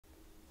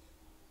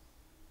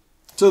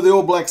So the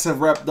All Blacks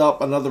have wrapped up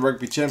another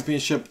Rugby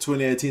Championship.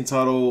 2018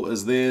 title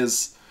is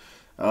theirs.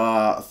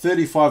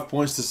 35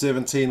 points to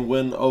 17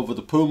 win over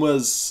the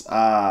Pumas.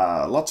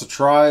 Lots of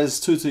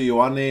tries. Tutu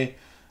Ioane,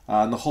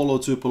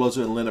 Naholo Tupolotu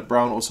and Leonard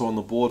Brown also on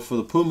the board for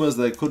the Pumas.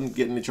 They couldn't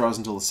get any tries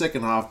until the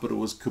second half, but it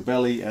was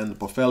Kubeli and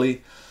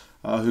Boffelli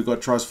who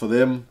got tries for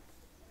them.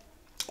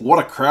 What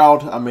a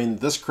crowd. I mean,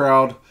 this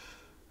crowd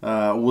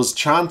was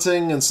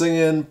chanting and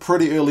singing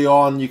pretty early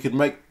on. You could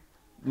make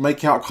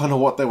out kind of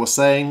what they were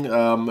saying.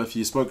 If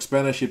you spoke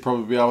Spanish, you'd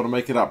probably be able to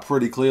make it up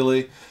pretty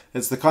clearly.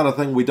 It's the kind of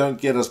thing we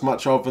don't get as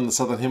much of in the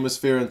Southern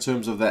Hemisphere in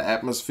terms of that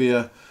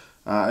atmosphere.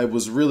 It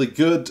was really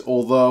good,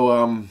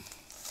 although,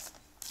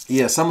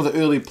 yeah, some of the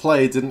early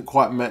play didn't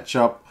quite match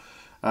up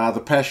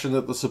the passion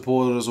that the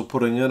supporters were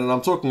putting in. And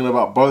I'm talking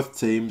about both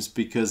teams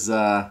because,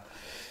 yeah,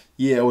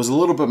 it was a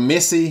little bit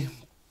messy.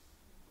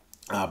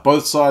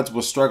 Both sides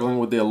were struggling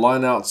with their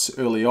lineouts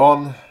early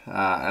on,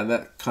 and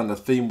that kind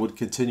of theme would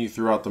continue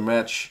throughout the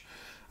match.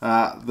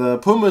 The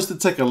Pumas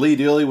did take a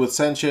lead early with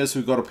Sanchez,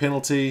 who got a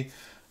penalty,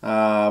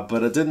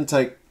 but it didn't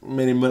take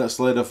many minutes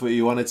later for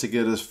Ioane to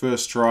get his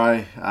first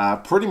try.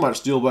 Pretty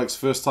much the All Blacks'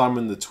 first time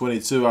in the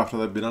 22 after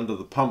they've been under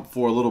the pump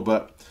for a little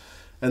bit.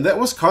 And that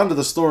was kind of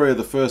the story of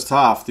the first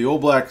half. The All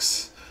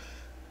Blacks,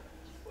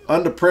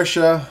 under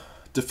pressure,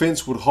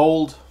 defence would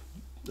hold,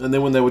 and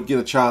then when they would get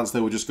a chance, they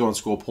would just go and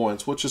score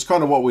points, which is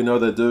kind of what we know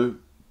they do.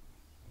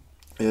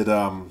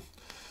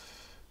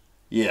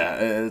 Yeah,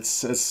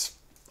 it's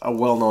a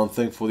well-known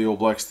thing for the All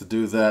Blacks to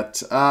do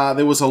that.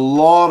 There was a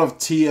lot of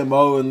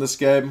TMO in this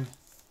game.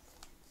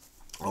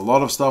 A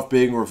lot of stuff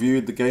being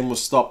reviewed. The game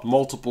was stopped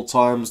multiple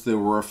times. There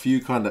were a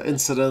few kind of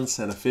incidents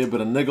and a fair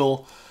bit of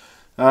niggle,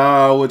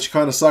 which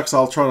kind of sucks.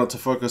 I'll try not to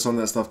focus on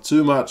that stuff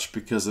too much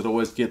because it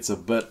always gets a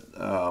bit,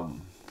 I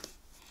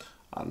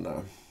don't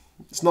know.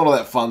 It's not all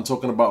that fun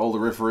talking about all the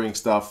refereeing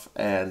stuff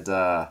and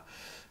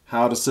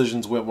how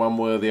decisions went one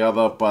way or the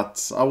other,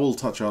 but I will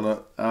touch on it.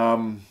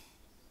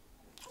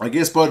 I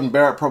guess Beauden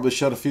Barrett probably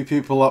shut a few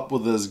people up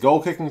with his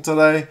goal kicking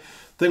today.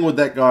 Thing with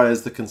that guy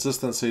is the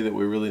consistency that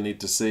we really need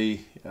to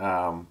see,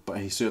 but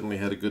he certainly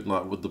had a good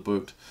night with the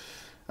boot.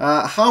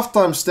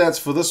 Halftime stats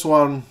for this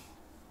one.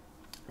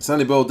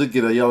 Sonny Bill did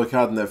get a yellow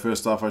card in that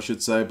first half, I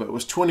should say, but it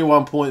was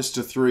 21 points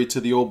to 3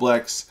 to the All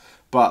Blacks.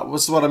 But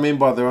this is what I mean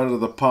by they're under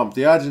the pump.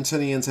 The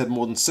Argentinians had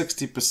more than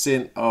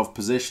 60% of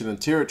possession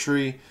and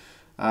territory.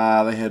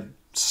 They had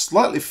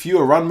slightly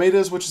fewer run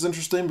meters, which is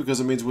interesting because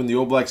it means when the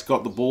All Blacks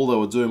got the ball, they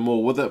were doing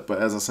more with it.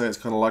 But as I say, it's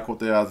kind of like what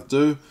they are to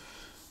do.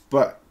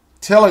 But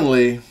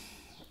tellingly,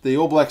 the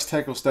All Blacks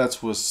tackle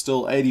stats was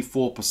still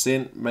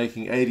 84%,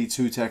 making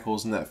 82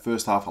 tackles in that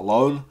first half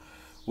alone.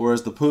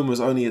 Whereas the Pumas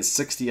only at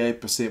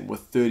 68%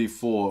 with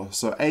 34.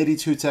 So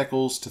 82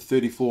 tackles to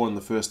 34 in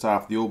the first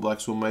half. The All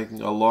Blacks were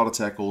making a lot of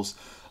tackles.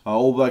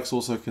 All Blacks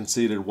also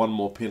conceded one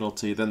more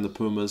penalty than the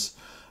Pumas.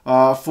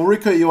 For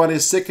Rico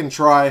Ioane's second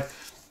try,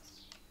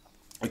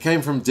 it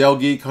came from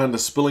Delgi kind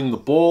of spilling the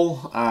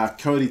ball.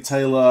 Cody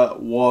Taylor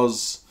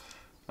was,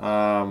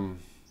 well,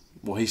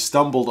 he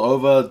stumbled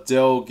over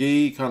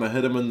Delgi, kind of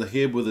hit him in the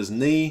head with his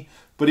knee,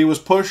 but he was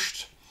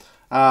pushed.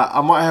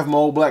 I might have my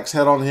All Blacks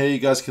hat on here. You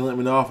guys can let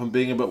me know if I'm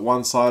being a bit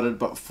one-sided.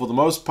 But for the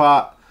most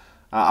part,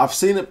 I've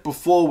seen it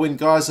before when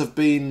guys have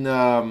been...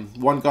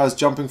 one guy's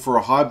jumping for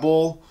a high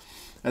ball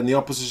and the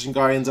opposition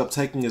guy ends up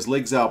taking his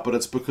legs out, but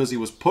it's because he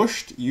was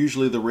pushed.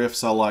 Usually the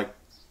refs are like,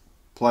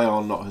 play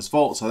on, not his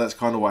fault. So that's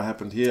kind of what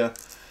happened here.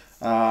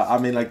 I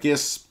mean, I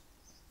guess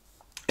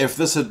if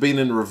this had been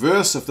in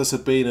reverse, if this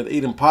had been at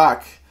Eden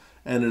Park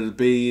and it had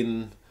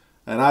been...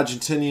 an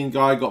Argentinian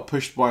guy got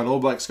pushed by an All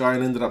Blacks guy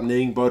and ended up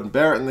kneeing Beauden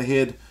Barrett in the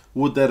head.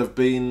 Would that have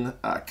been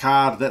a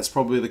card? That's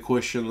probably the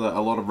question that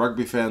a lot of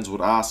rugby fans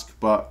would ask.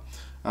 But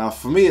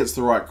for me, it's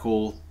the right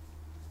call.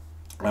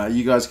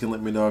 You guys can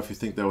let me know if you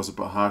think that was a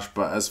bit harsh.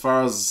 But as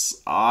far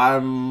as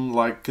I'm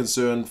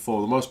concerned,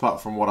 for the most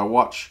part, from what I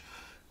watch,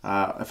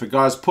 if a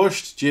guy's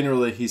pushed,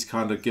 generally he's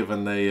kind of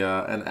given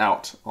an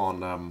out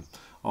on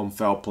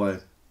foul play.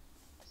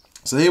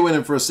 So he went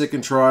in for a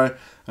second try,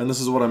 and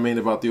this is what I mean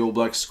about the All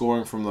Blacks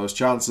scoring from those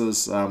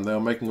chances. They were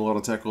making a lot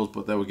of tackles,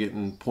 but they were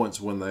getting points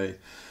when they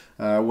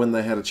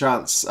had a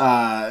chance.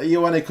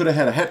 Ioane could have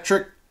had a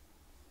hat-trick,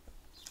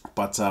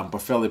 but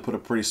Boffelli put a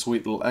pretty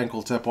sweet little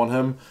ankle tap on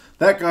him.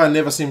 That guy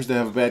never seems to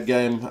have a bad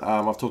game.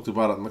 I've talked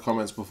about it in the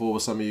comments before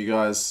with some of you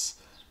guys.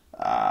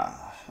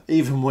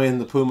 Even when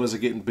the Pumas are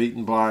getting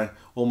beaten by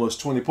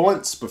almost 20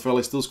 points,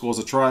 Boffelli still scores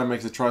a try and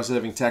makes a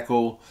try-saving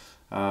tackle.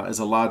 Is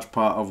a large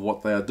part of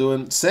what they are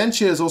doing.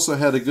 Sanchez also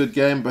had a good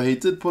game, but he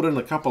did put in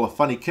a couple of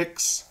funny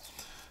kicks.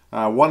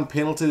 One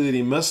penalty that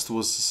he missed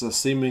was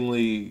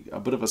seemingly a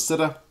bit of a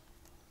sitter.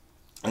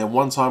 And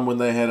one time when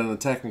they had an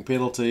attacking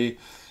penalty,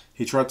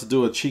 he tried to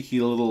do a cheeky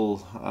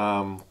little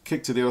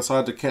kick to the other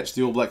side to catch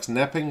the All Blacks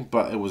napping,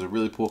 but it was a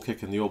really poor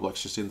kick and the All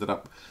Blacks just ended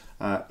up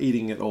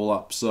eating it all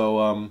up.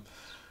 So,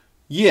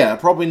 yeah,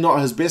 probably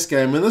not his best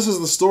game. And this is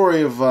the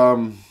story of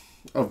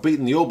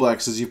beating the All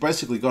Blacks, is you've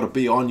basically got to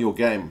be on your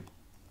game.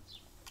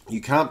 You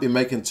can't be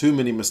making too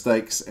many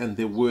mistakes, and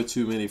there were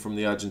too many from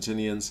the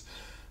Argentinians.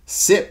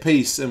 Set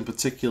piece in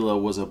particular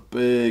was a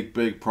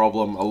big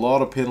problem. A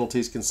lot of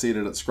penalties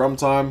conceded at scrum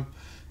time.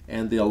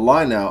 And their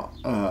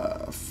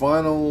line-out,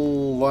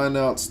 final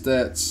line-out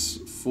stats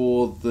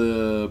for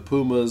the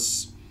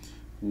Pumas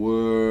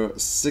were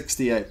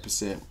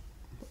 68%.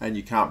 And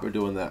you can't be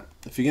doing that.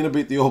 If you're going to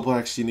beat the All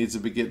Blacks, you need to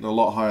be getting a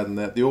lot higher than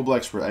that. The All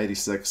Blacks were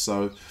 86,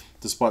 so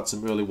despite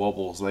some early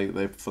wobbles,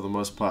 they for the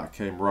most part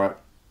came right.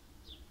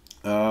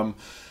 The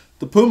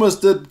Pumas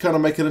did kind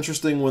of make it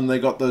interesting when they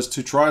got those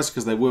 2 tries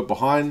because they were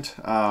behind.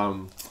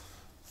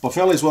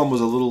 Boffelli's one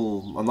was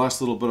a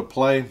nice little bit of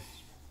play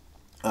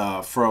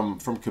from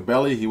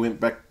Cabelli. He went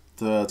back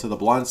to the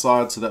blind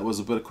side, so that was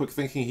a bit of quick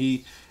thinking.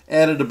 He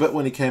added a bit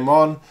when he came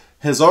on.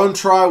 His own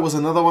try was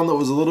another one that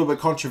was a little bit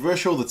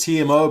controversial. The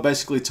TMO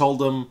basically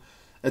told him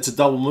it's a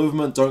double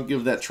movement, don't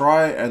give that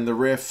try, and the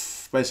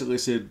ref basically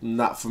said,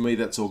 nah, for me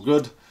that's all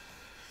good.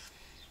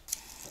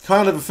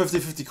 Kind of a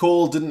 50-50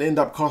 call, didn't end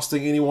up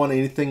costing anyone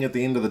anything at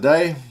the end of the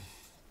day.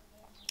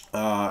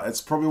 It's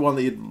probably one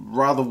that you'd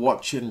rather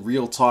watch in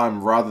real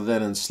time rather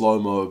than in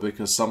slow-mo,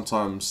 because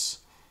sometimes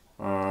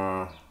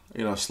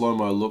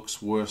slow-mo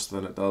looks worse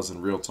than it does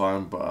in real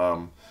time. But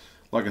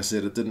like I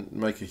said, it didn't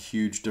make a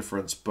huge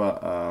difference,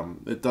 but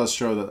it does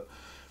show that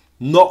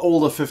not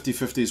all the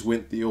 50-50s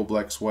went the All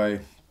Blacks'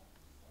 way,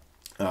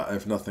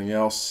 if nothing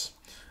else.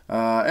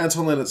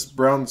 Anton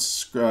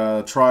Lennox-Brown's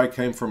try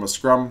came from a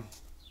scrum.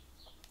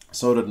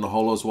 So did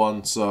Naholo's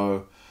one.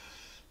 So,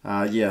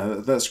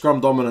 yeah, that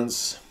scrum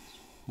dominance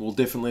will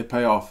definitely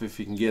pay off if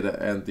you can get it.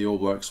 And the All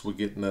Blacks were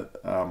getting it,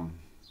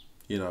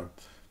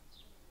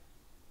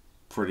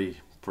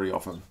 pretty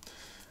often.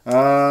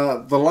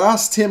 The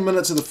last 10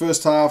 minutes of the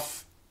first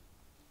half,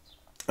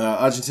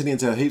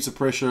 Argentinians had heaps of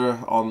pressure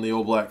on the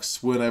All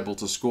Blacks, weren't able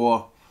to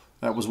score.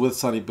 That was with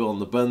Sonny Bill in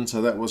the bin, so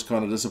that was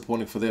kind of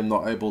disappointing for them,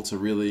 not able to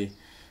really,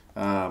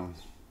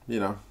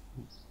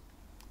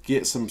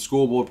 get some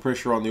scoreboard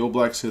pressure on the All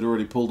Blacks, who'd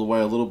already pulled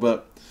away a little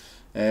bit.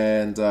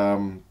 And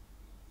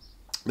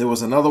there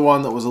was another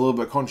one that was a little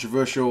bit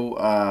controversial,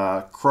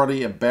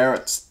 Crotty and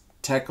Barrett's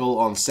tackle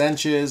on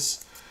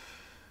Sanchez.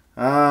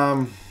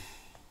 Again,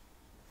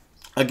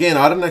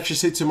 I didn't actually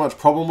see too much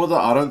problem with it.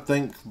 I don't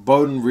think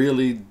Bowden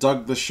really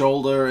dug the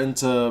shoulder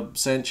into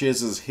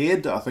Sanchez's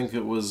head. I think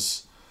it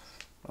was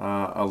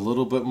a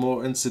little bit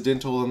more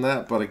incidental than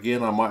that. But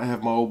again, I might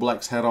have my All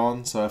Blacks hat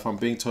on, so if I'm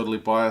being totally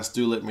biased,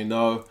 do let me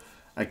know.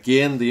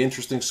 Again, the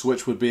interesting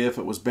switch would be if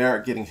it was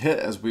Barrett getting hit.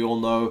 As we all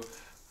know,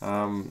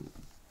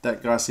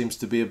 that guy seems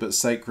to be a bit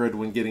sacred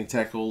when getting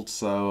tackled.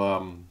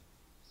 So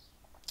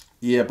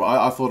yeah, but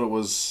I thought it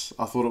was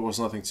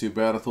nothing too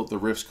bad. I thought the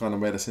refs kind of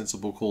made a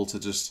sensible call to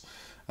just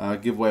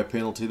give away a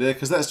penalty there,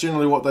 because that's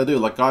generally what they do.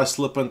 Like, guys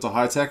slip into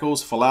high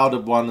tackles. Falau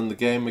did one in the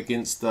game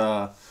against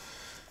the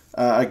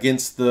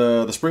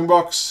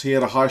Springboks. He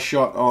had a high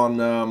shot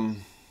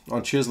on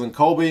Cheslin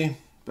Colby,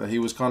 but he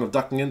was kind of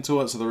ducking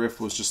into it, so the ref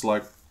was just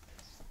like,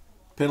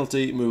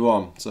 penalty, move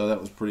on. So that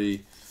was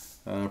pretty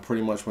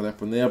much what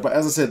happened there. But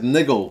as I said,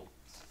 niggle.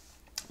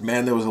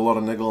 Man, there was a lot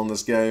of niggle in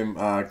this game.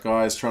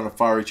 Guys trying to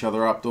fire each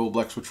other up. The All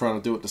Blacks were trying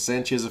to do it to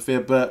Sanchez a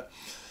fair bit.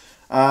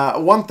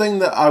 One thing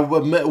that I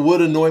would admit would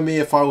annoy me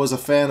if I was a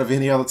fan of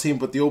any other team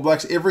but the All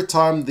Blacks, every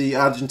time the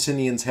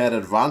Argentinians had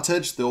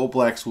advantage, the All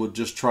Blacks would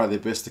just try their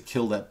best to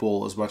kill that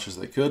ball as much as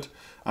they could.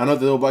 I know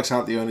the All Blacks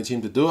aren't the only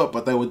team to do it,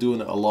 but they were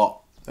doing it a lot.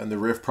 And the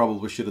ref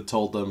probably should have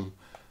told them,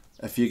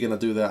 if you're going to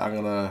do that, I'm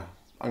going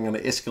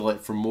to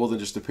escalate from more than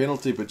just a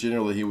penalty, but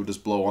generally he would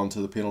just blow on to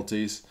the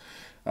penalties.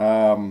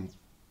 What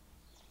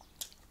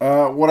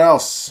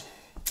else?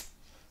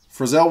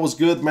 Frizzell was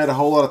good, made a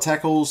whole lot of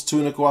tackles.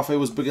 Tuna Kouafe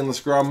was big in the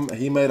scrum.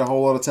 He made a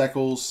whole lot of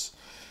tackles.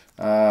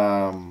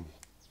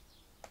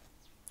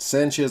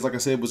 Sanchez, like I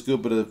said, was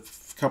good, but a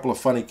couple of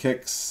funny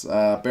kicks.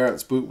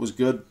 Barrett's boot was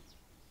good.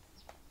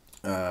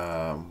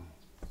 Yeah,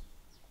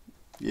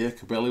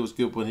 Cabelli was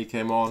good when he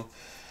came on.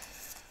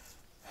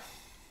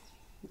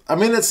 I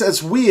mean,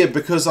 it's weird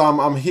because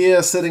I'm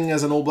here sitting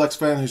as an All Blacks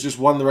fan who's just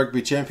won the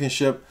Rugby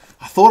Championship.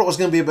 I thought it was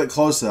going to be a bit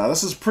closer.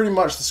 This is pretty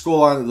much the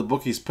scoreline that the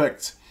bookies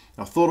picked.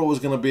 I thought it was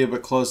going to be a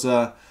bit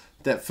closer.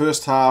 That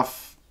first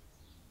half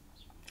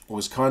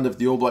was kind of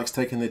the All Blacks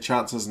taking their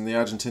chances and the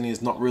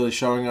Argentinians not really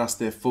showing us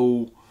their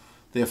full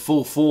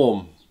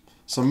form.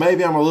 So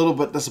maybe I'm a little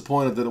bit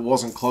disappointed that it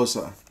wasn't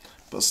closer.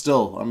 But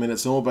still, I mean,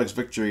 it's an All Blacks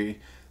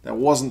victory. That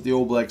wasn't the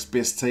All Blacks'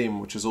 best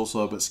team, which is also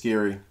a bit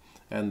scary.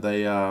 And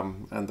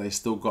they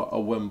still got a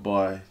win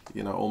by,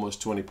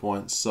 almost 20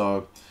 points.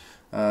 So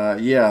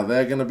yeah,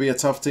 they're going to be a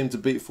tough team to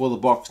beat for the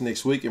Boks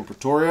next week in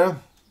Pretoria.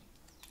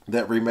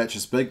 That rematch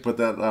is big, but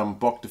that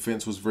Bok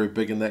defense was very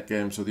big in that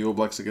game, so the All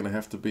Blacks are going to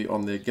have to be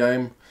on their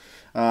game.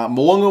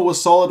 Malonga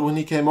was solid when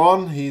he came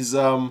on. He's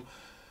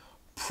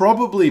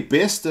probably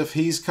best if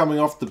he's coming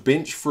off the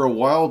bench for a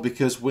while,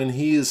 because when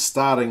he is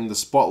starting, the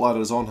spotlight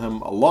is on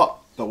him a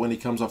lot, but when he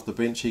comes off the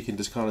bench, he can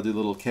just kind of do the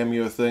little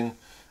cameo thing.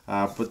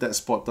 But that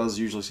spot does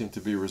usually seem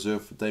to be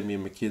reserved for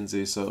Damien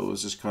McKenzie, so it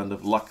was just kind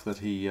of luck that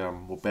he,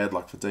 well, bad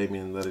luck for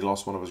Damien that he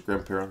lost one of his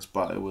grandparents,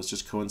 but it was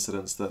just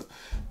coincidence that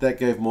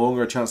gave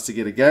Moonga a chance to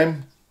get a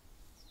game.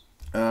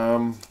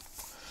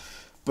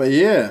 But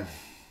yeah,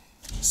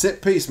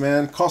 set piece,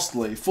 man,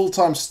 costly.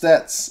 Full-time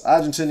stats,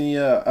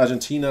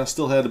 Argentina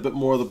still had a bit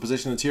more of the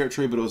possession and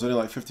territory, but it was only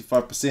like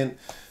 55%.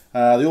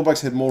 The All Blacks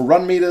had more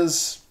run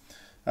meters.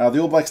 The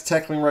All Blacks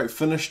tackling rate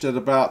finished at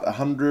about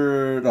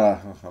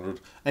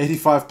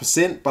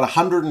 85%, but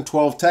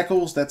 112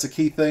 tackles. That's a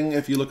key thing.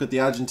 If you look at the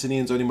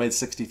Argentinians, only made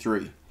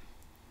 63.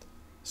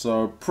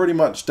 So pretty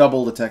much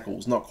double the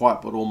tackles. Not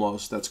quite, but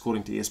almost. That's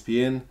according to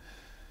ESPN.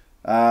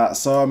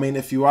 So, I mean,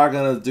 if you are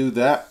going to do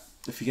that,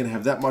 if you're going to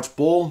have that much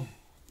ball,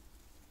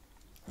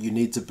 you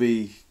need to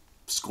be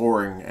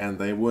scoring, and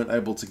they weren't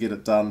able to get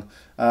it done.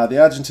 The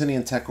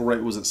Argentinian tackle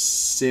rate was at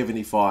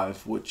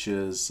 75, which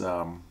is...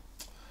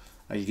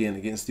 again,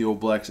 against the All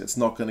Blacks, it's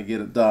not going to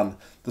get it done.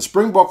 The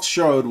Springboks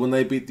showed when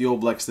they beat the All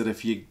Blacks that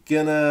if you're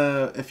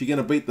gonna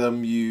beat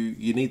them,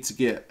 you need to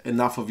get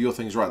enough of your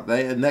things right.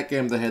 In that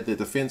game they had their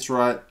defense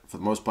right for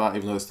the most part,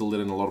 even though they still let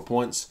in a lot of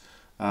points.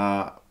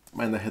 And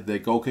they had their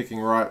goal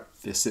kicking right.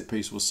 Their set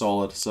piece was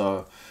solid.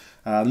 So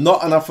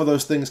not enough of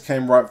those things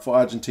came right for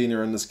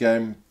Argentina in this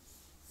game.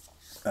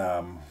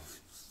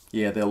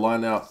 Yeah, their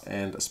line out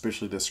and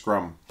especially their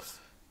scrum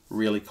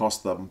really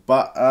cost them.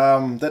 But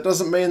that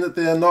doesn't mean that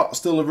they're not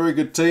still a very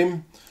good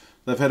team.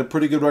 They've had a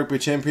pretty good rugby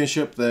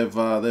championship.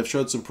 They've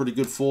showed some pretty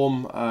good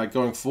form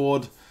going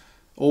forward.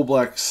 All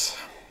Blacks,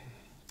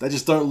 they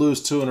just don't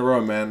lose 2 in a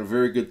row, man. A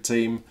very good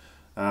team.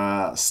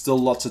 Still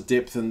lots of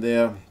depth in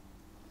there.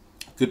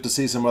 Good to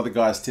see some other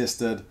guys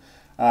tested.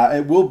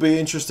 It will be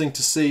interesting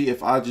to see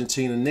if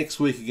Argentina next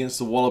week against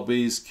the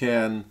Wallabies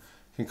can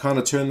kind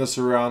of turn this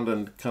around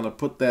and kind of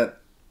put that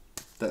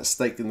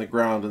stake in the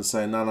ground and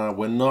say, no,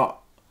 we're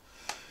not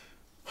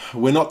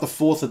the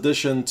 4th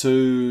edition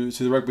to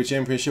the Rugby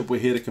Championship. We're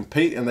here to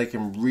compete, and they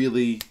can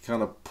really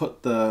kind of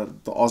put the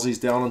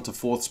Aussies down into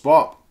 4th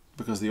spot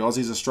because the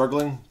Aussies are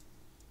struggling,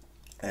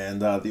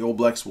 and the All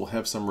Blacks will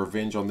have some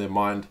revenge on their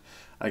mind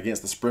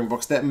against the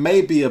Springboks. That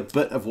may be a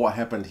bit of what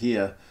happened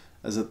here,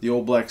 is that the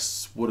All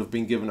Blacks would have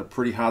been given a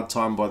pretty hard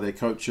time by their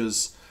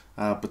coaches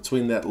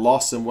between that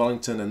loss in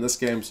Wellington and this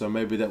game, so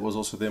maybe that was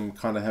also them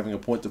kind of having a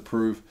point to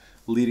prove,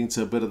 leading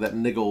to a bit of that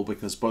niggle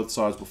because both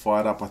sides were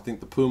fired up. I think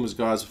the Pumas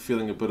guys were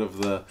feeling a bit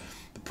of the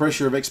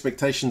pressure of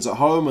expectations at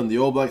home, and the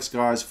All Blacks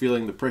guys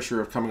feeling the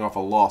pressure of coming off a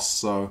loss.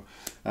 So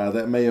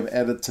that may have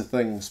added to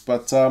things.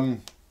 But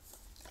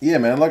yeah,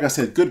 man, like I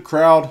said, good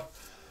crowd,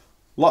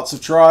 lots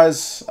of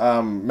tries.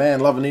 Man,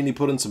 Lavanini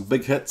put in some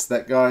big hits.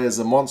 That guy is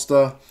a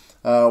monster.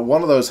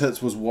 One of those hits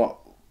was what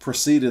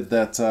preceded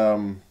that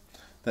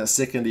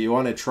second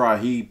Ioane try.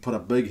 He put a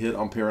big hit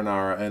on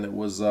Perinara, and it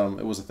was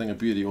a thing of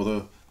beauty.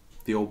 Although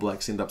the All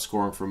Blacks end up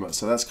scoring from it.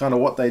 So that's kind of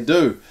what they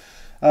do.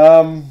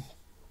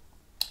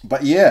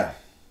 But yeah,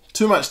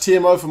 too much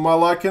TMO for my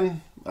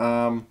liking.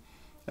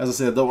 As I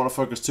said, I don't want to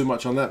focus too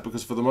much on that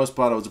because for the most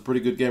part it was a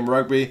pretty good game of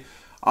rugby.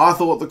 I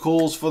thought the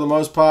calls for the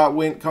most part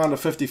went kind of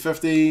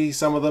 50-50.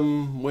 Some of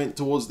them went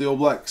towards the All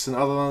Blacks and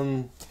other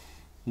than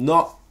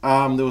not.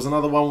 There was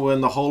another one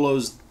when the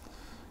Holos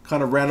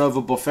kind of ran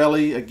over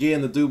Boffelli.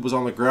 Again, the dude was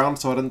on the ground,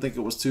 so I didn't think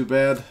it was too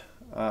bad.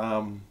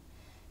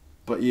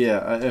 But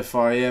yeah, if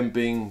I am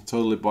being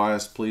totally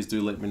biased, please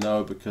do let me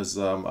know because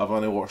I've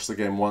only watched the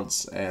game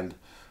once and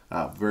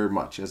very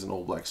much as an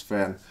All Blacks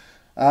fan.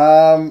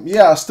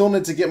 Yeah, I still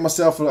need to get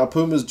myself a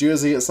Pumas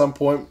jersey at some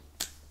point.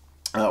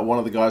 One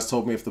of the guys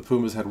told me if the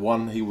Pumas had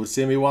one, he would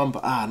send me one,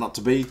 but not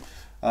to be.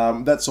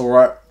 That's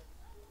alright.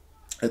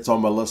 It's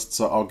on my list,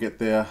 so I'll get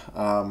there.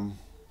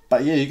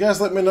 But yeah, you guys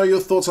let me know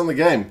your thoughts on the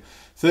game.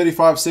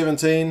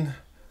 35-17.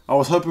 I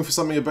was hoping for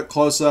something a bit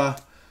closer.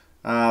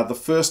 The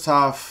first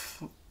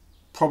half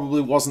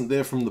probably wasn't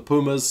there from the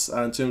Pumas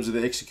in terms of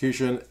the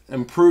execution.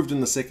 Improved in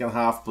the second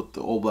half, but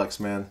the All Blacks,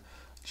 man,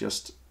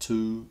 just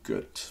too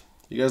good.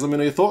 You guys let me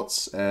know your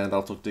thoughts, and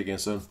I'll talk to you again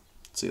soon.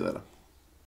 See you later.